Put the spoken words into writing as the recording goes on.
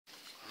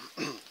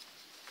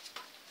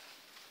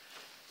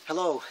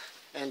Hello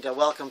and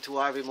welcome to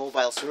RV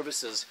Mobile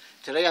Services.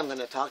 Today I'm going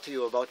to talk to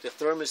you about the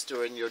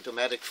thermistor in your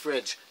Dometic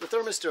fridge. The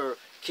thermistor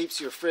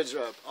keeps your fridge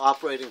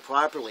operating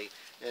properly,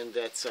 and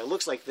it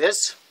looks like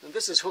this. And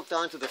this is hooked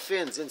onto the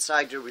fins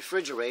inside your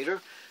refrigerator,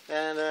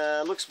 and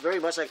looks very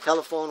much like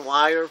telephone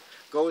wire.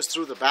 Goes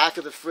through the back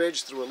of the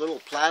fridge through a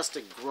little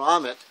plastic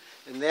grommet,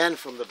 and then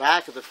from the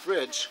back of the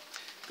fridge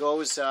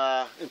goes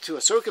into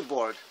a circuit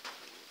board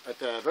at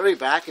the very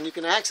back, and you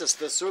can access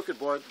this circuit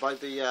board by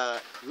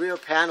the rear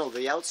panel,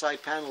 the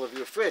outside panel of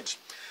your fridge.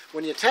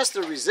 When you test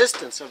the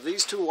resistance of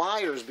these two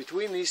wires,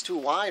 between these two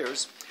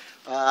wires,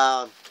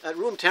 at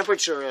room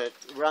temperature at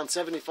around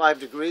 75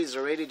 degrees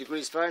or 80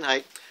 degrees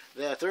Fahrenheit,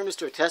 the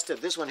thermistor tested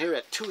this one here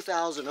at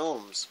 2,000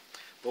 ohms.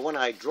 But when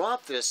I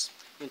drop this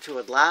into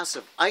a glass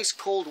of ice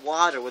cold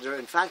water, where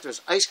in fact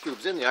there's ice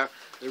cubes in there,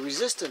 the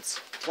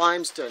resistance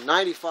climbs to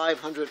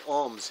 9,500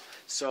 ohms.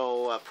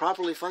 So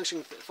properly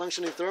functioning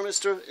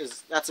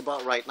thermistor, that's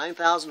about right,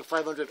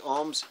 9,500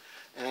 ohms,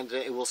 and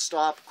it will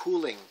stop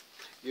cooling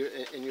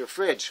in your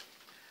fridge.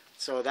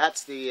 So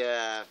that's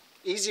the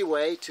easy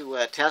way to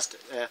test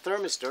a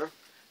thermistor,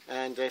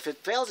 and if it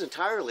fails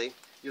entirely,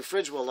 your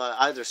fridge will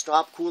either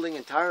stop cooling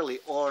entirely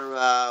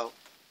or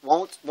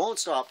won't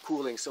stop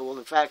cooling, so will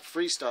in fact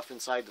freeze stuff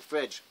inside the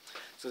fridge.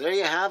 So there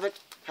you have it.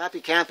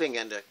 Happy camping,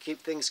 and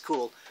keep things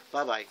cool.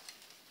 Bye-bye.